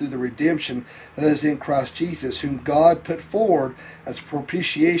gift through the redemption that is in Christ Jesus, whom God put forward as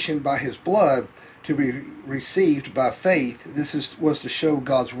propitiation by His blood, to be received by faith. This was to show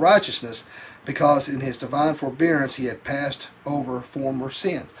God's righteousness, because in His divine forbearance He had passed over former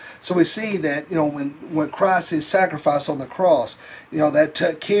sins. So we see that when Christ is sacrificed on the cross, that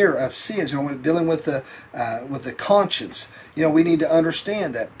took care of sins. When dealing with the conscience, we need to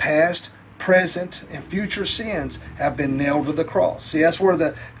understand that past, present, and future sins have been nailed to the cross. See, that's where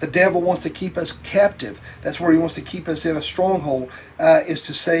the devil wants to keep us captive. That's where he wants to keep us in a stronghold, is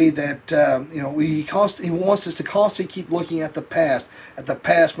to say that he wants us to constantly keep looking at the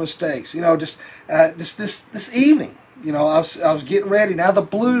past mistakes. Just this evening, I was getting ready. Now the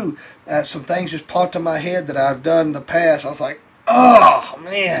blue, some things just popped in my head that I've done in the past. I was like, oh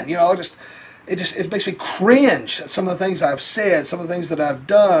man, it makes me cringe at some of the things I've said, some of the things that I've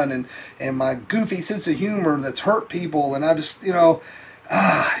done, and my goofy sense of humor that's hurt people. And I just,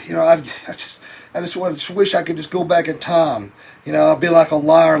 I just wish I could just go back in time. I'd be like a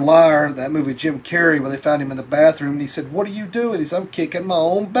liar, that movie Jim Carrey, where they found him in the bathroom and he said, "What are you doing?" He said, "I'm kicking my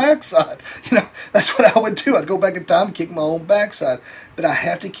own backside." That's what I would do. I'd go back in time and kick my own backside. But I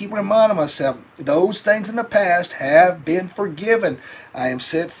have to keep reminding myself, those things in the past have been forgiven. I am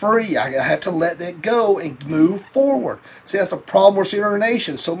set free. I have to let it go and move forward. See, that's the problem we're seeing in our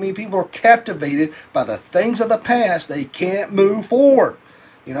nation. So many people are captivated by the things of the past. They can't move forward.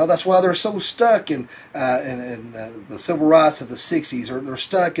 That's why they're so stuck in the civil rights of the '60s, or they're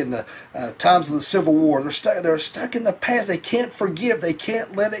stuck in the times of the Civil War. They're stuck in the past. They can't forgive. They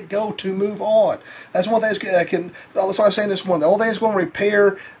can't let it go to move on. That's one thing that's why I'm saying this morning. The only thing that's going to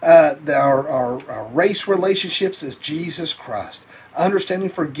repair our race relationships is Jesus Christ. Understanding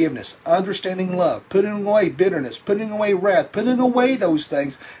forgiveness, understanding love, putting away bitterness, putting away wrath, putting away those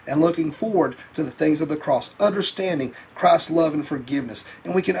things, and looking forward to the things of the cross. Understanding Christ's love and forgiveness.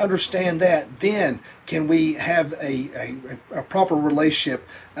 And we can understand that, then can we have a proper relationship,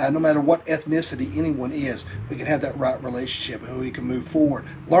 no matter what ethnicity anyone is. We can have that right relationship, and we can move forward.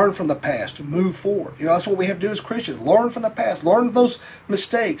 Learn from the past, move forward. That's what we have to do as Christians. Learn from the past, learn those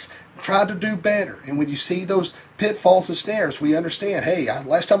mistakes, try to do better. And when you see those pitfalls and snares, we understand, hey,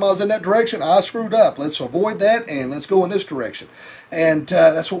 last time I was in that direction, I screwed up. Let's avoid that, and let's go in this direction. And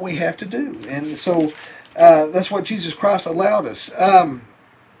that's what we have to do. And so that's what Jesus Christ allowed us.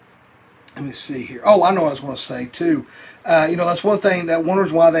 Let me see here. Oh, I know what I was going to say too. That's one thing that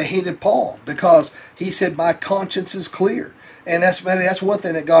wonders why they hated Paul, because he said, my conscience is clear. And that's one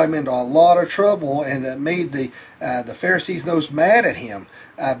thing that got him into a lot of trouble, and made the Pharisees and those mad at him,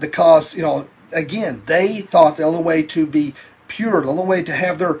 because, again, they thought the only way to be pure, the only way to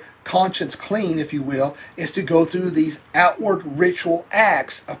have their conscience clean, if you will, is to go through these outward ritual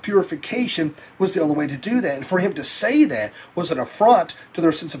acts of purification. Was the only way to do that. And for him to say that was an affront to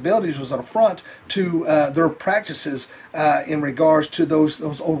their sensibilities, was an affront to their practices in regards to those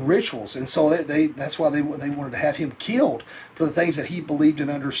old rituals. And so that's why they wanted to have him killed for the things that he believed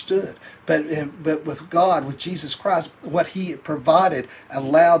and understood. But with God, with Jesus Christ, what he provided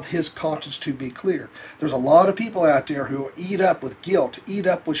allowed his conscience to be clear. There's a lot of people out there who eat up with guilt, eat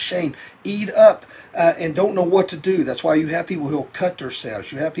up with shame, eat up and don't know what to do. That's why you have people who'll cut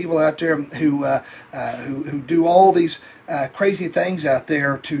themselves. You have people out there who do all these crazy things out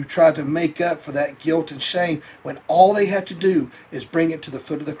there to try to make up for that guilt and shame, when all they have to do is bring it to the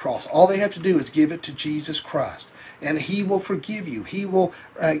foot of the cross. All they have to do is give it to Jesus Christ. And he will forgive you. He will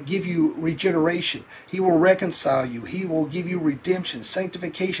give you regeneration. He will reconcile you. He will give you redemption,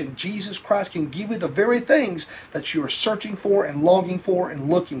 sanctification. Jesus Christ can give you the very things that you are searching for and longing for and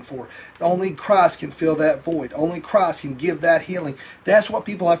looking for. Only Christ can fill that void. Only Christ can give that healing. That's what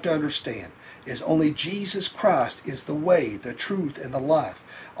people have to understand, is only Jesus Christ is the way, the truth, and the life.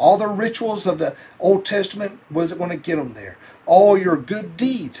 All the rituals of the Old Testament wasn't going to get them there. All your good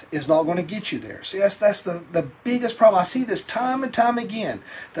deeds is not going to get you there. See, that's the biggest problem. I see this time and time again,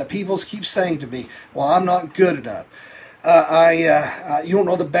 that people keep saying to me, well, I'm not good enough. You don't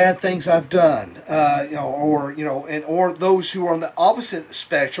know the bad things I've done, or those who are on the opposite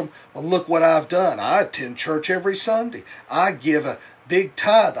spectrum. Well, look what I've done. I attend church every Sunday. I give a big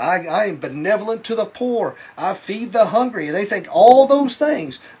tithe. I am benevolent to the poor. I feed the hungry. And they think all those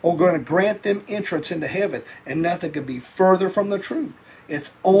things are going to grant them entrance into heaven, and nothing could be further from the truth.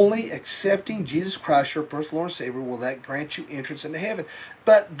 It's only accepting Jesus Christ, your personal Lord and Savior, will that grant you entrance into heaven.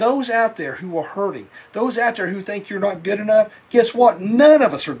 But those out there who are hurting, those out there who think you're not good enough, guess what? None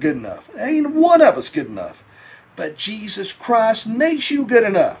of us are good enough. Ain't one of us good enough. But Jesus Christ makes you good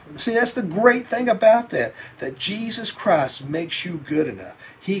enough. See, that's the great thing about that Jesus Christ makes you good enough.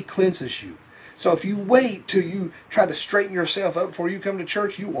 He cleanses you. So if you wait till you try to straighten yourself up before you come to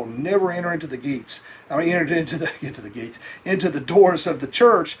church, you will never enter into the gates. Into the doors of the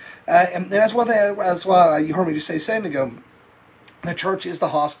church. And that's one thing. That's why you heard me just say a second ago, the church is the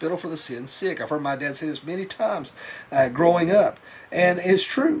hospital for the sin sick. I've heard my dad say this many times growing up. And it's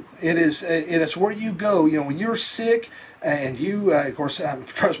true. It is where you go. When you're sick, and you, of course,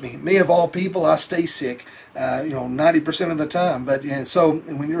 trust me of all people, I stay sick, 90% of the time. But so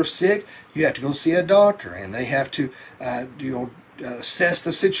when you're sick, you have to go see a doctor, and they have to, assess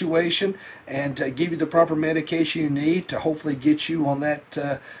the situation and give you the proper medication you need to hopefully get you on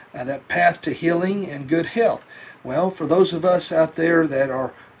that path to healing and good health. Well, for those of us out there that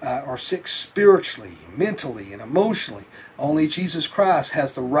are sick spiritually, mentally, and emotionally, only Jesus Christ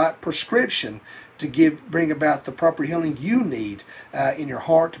has the right prescription to bring about the proper healing you need in your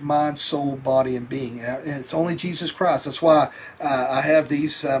heart, mind, soul, body, and being. And it's only Jesus Christ. That's why I have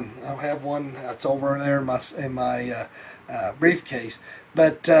these. I have one that's over there in my briefcase.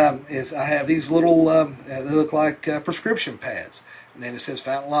 But I have these little. They look like prescription pads. And then it says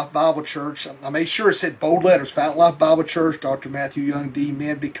Fountain Life Bible Church. I made sure it said bold letters, Fountain Life Bible Church, Dr. Matthew Young, D.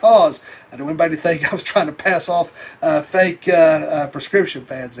 Men, because I don't want anybody to think I was trying to pass off fake prescription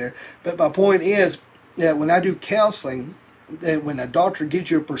pads there. But my point is that when I do counseling, when a doctor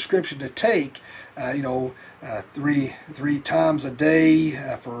gives you a prescription to take, three times a day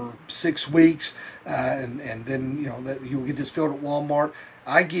for 6 weeks, and then that you'll get this filled at Walmart.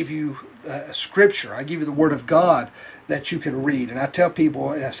 I give you a scripture. I give you the Word of God that you can read. And I tell people,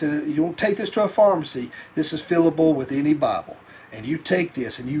 I said, you don't take this to a pharmacy. This is fillable with any Bible. And you take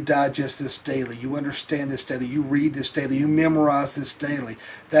this and you digest this daily. You understand this daily. You read this daily. You memorize this daily.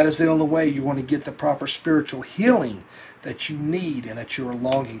 That is the only way you want to get the proper spiritual healing that you need and that you are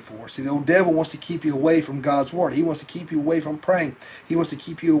longing for. See, the old devil wants to keep you away from God's Word. He wants to keep you away from praying. He wants to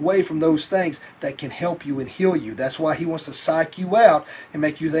keep you away from those things that can help you and heal you. That's why he wants to psych you out and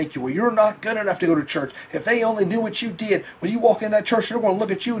make you think, well, you're not good enough to go to church. If they only knew what you did, when you walk in that church, they're going to look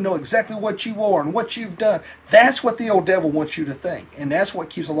at you and know exactly what you are and what you've done. That's what the old devil wants you to think. And that's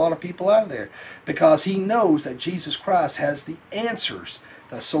what keeps a lot of people out of there, because he knows that Jesus Christ has the answers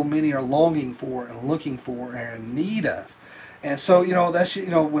that so many are longing for and looking for and in need of. And so, that's,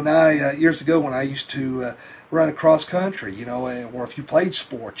 when I, years ago when I used to run across country, or if you played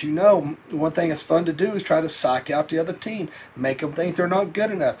sports, one thing that's fun to do is try to psych out the other team, make them think they're not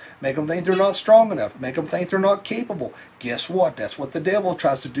good enough, make them think they're not strong enough, make them think they're not capable. Guess what? That's what the devil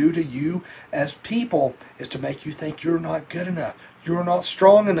tries to do to you as people, is to make you think you're not good enough, you're not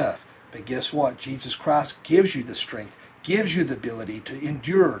strong enough. But guess what? Jesus Christ gives you the strength, gives you the ability to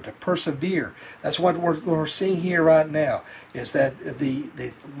endure, to persevere. That's what we're seeing here right now, is that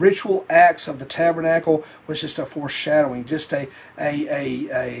the ritual acts of the tabernacle was just a foreshadowing, just a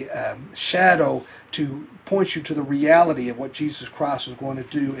shadow to point you to the reality of what Jesus Christ was going to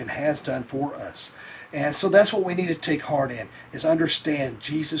do and has done for us. And so that's what we need to take heart in, is understand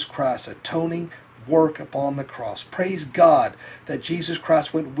Jesus Christ's atoning work upon the cross. Praise God that Jesus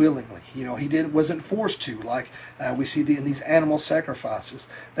Christ went willingly. He wasn't forced to, like we see in these animal sacrifices,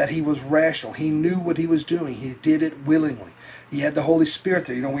 that he was rational. He knew what he was doing. He did it willingly. He had the Holy Spirit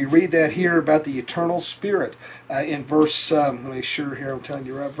there. We read that here about the eternal Spirit in verse, let me make sure here I'm telling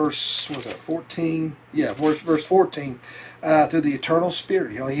you right, verse, what was that, 14? Yeah, verse 14, through the eternal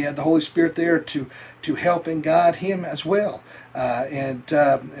Spirit. He had the Holy Spirit there to help and guide him as well.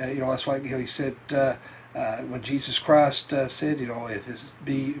 That's why he said, when Jesus Christ said,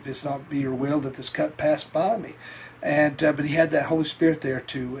 if it's not be your will that this cup pass by me. But he had that Holy Spirit there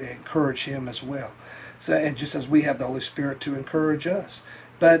to encourage him as well. So, and just as we have the Holy Spirit to encourage us.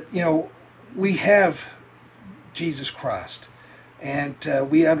 But, we have Jesus Christ. And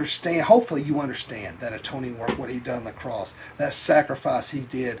we understand, hopefully you understand that atoning work, what he done on the cross, that sacrifice he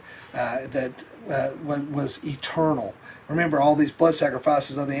did that was eternal. Remember, all these blood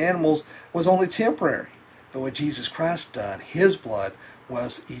sacrifices of the animals was only temporary. But what Jesus Christ done, his blood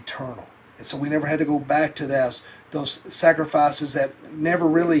was eternal. And so we never had to go back to those sacrifices that never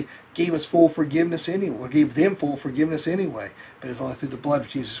really gave us full forgiveness anyway, or gave them full forgiveness anyway. But it's only through the blood of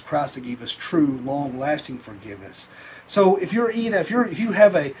Jesus Christ that gave us true, long-lasting forgiveness. So if you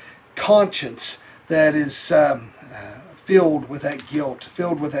have a conscience that is filled with that guilt,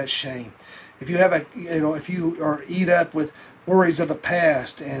 filled with that shame, if you have if you are eat up with worries of the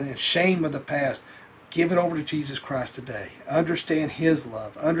past and shame of the past, give it over to Jesus Christ today. Understand his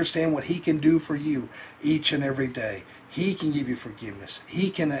love. Understand what he can do for you each and every day. He can give you forgiveness. He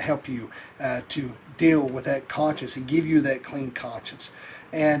can help you to deal with that conscience and give you that clean conscience.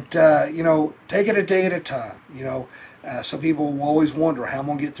 And, take it a day at a time. Some people will always wonder how I'm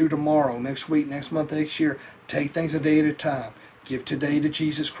going to get through tomorrow, next week, next month, next year. Take things a day at a time. Give today to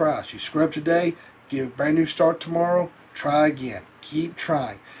Jesus Christ. You screw up today, give a brand new start tomorrow, try again. Keep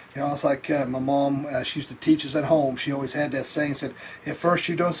trying. It's like my mom, she used to teach us at home. She always had that saying, said, if first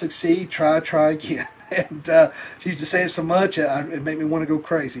you don't succeed, try again. And she used to say it so much, it made me want to go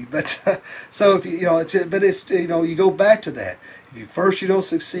crazy. But so if you go back to that. If first you don't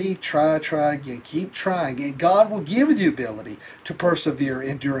succeed, try again. Keep trying, and God will give you the ability to persevere,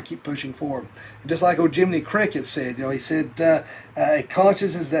 endure, and keep pushing forward. And just like old Jiminy Cricket said, he said, a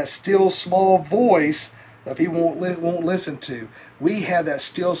conscience is that still small voice that people won't listen to. We have that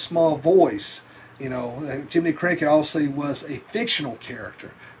still small voice. Jiminy Cricket obviously was a fictional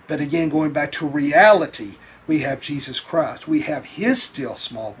character. But again, going back to reality, we have Jesus Christ. We have his still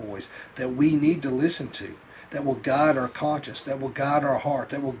small voice that we need to listen to, that will guide our conscience, that will guide our heart,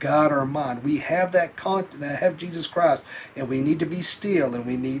 that will guide our mind. We have that have Jesus Christ, and we need to be still and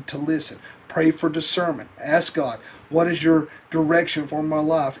we need to listen. Pray for discernment. Ask God, What is your direction for my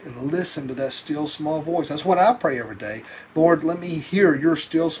life? And listen to that still small voice. That's what I pray every day. Lord, let me hear your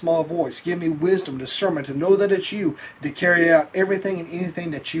still small voice. Give me wisdom, discernment to know that it's you, to carry out everything and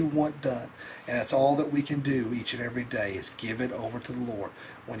anything that you want done. And that's all that we can do each and every day is give it over to the Lord.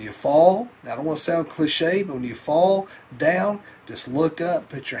 When you fall, I don't want to sound cliche, but when you fall down, just look up,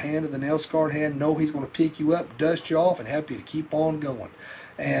 put your hand in the nail-scarred hand, know He's going to pick you up, dust you off, and help you to keep on going.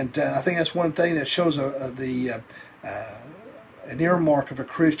 And I think that's one thing that shows an earmark of a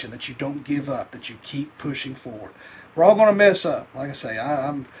Christian, that you don't give up, that you keep pushing forward. We're all going to mess up. Like I say,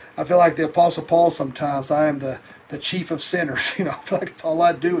 I feel like the Apostle Paul sometimes. I am the chief of sinners. I feel like it's all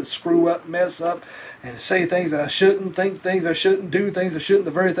I do is screw up, mess up, and say things I shouldn't, think things I shouldn't, do things I shouldn't.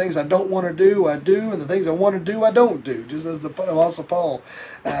 The very things I don't want to do, I do, and the things I want to do, I don't do, just as the Apostle Paul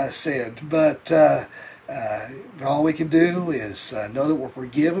said. But all we can do is know that we're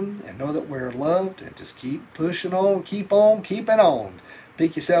forgiven and know that we're loved, and just keep pushing on, keeping on.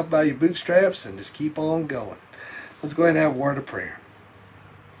 Pick yourself by your bootstraps and just keep on going. Let's go ahead and have a word of prayer.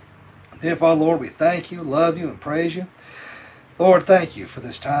 Dear Father, Lord, we thank you, love you, and praise you. Lord, thank you for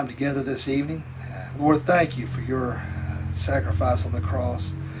this time together this evening. Lord, thank you for your sacrifice on the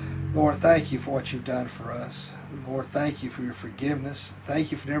cross. Lord, thank you for what you've done for us. Lord, thank you for your forgiveness.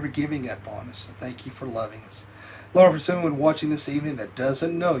 Thank you for never giving up on us. And thank you for loving us. Lord, for someone watching this evening that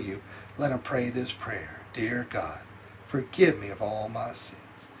doesn't know you, let them pray this prayer. Dear God, forgive me of all my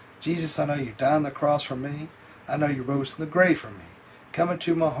sins. Jesus, I know you died on the cross for me. I know you rose from the grave for me. Come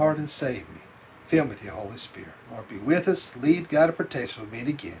into my heart and save me. Fill me with your Holy Spirit. Lord, be with us, lead, guide, and protect us. We'll meet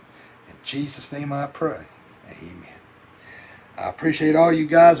again. In Jesus' name I pray. Amen. I appreciate all you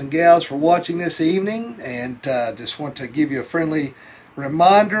guys and gals for watching this evening, and just want to give you a friendly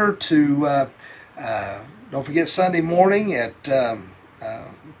reminder to don't forget Sunday morning at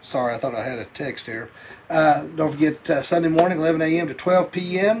sorry, I thought I had a text here. Don't forget Sunday morning, 11 a.m. to 12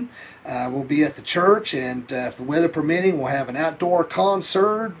 p.m. We'll be at the church, and if the weather permitting, we'll have an outdoor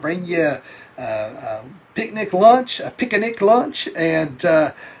concert. Bring you a picnic lunch, and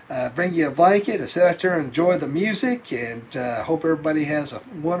bring you a blanket and sit out there and enjoy the music. And hope everybody has a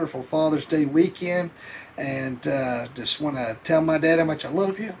wonderful Father's Day weekend. And just want to tell my dad how much I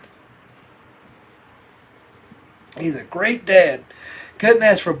love him. He's a great dad. Couldn't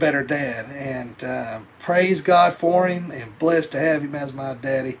ask for a better dad. And praise God for him, and blessed to have him as my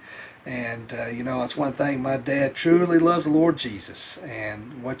daddy. And, it's one thing. My dad truly loves the Lord Jesus.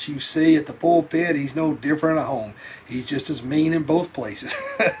 And what you see at the pulpit, he's no different at home. He's just as mean in both places.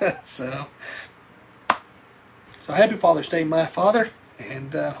 So happy Father's Day, my father.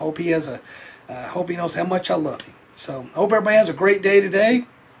 And hope he knows how much I love him. So hope everybody has a great day today.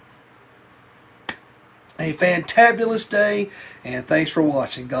 A fantabulous day. And thanks for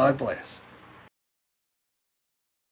watching. God bless.